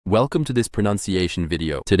Welcome to this pronunciation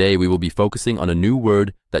video. Today we will be focusing on a new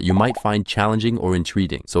word that you might find challenging or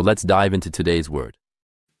intriguing. So let's dive into today's word.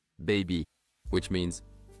 Baby, which means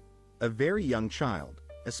a very young child,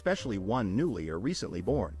 especially one newly or recently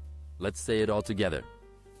born. let's say it all together.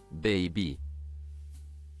 Baby.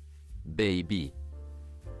 Baby.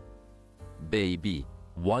 Baby.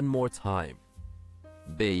 One more time.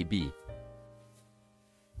 Baby.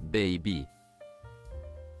 Baby.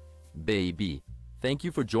 Baby. Thank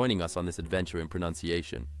you for joining us on this adventure in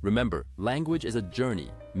pronunciation. Remember, language is a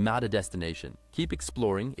journey, not a destination. Keep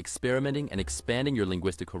exploring, experimenting, and expanding your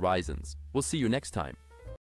linguistic horizons. We'll see you next time.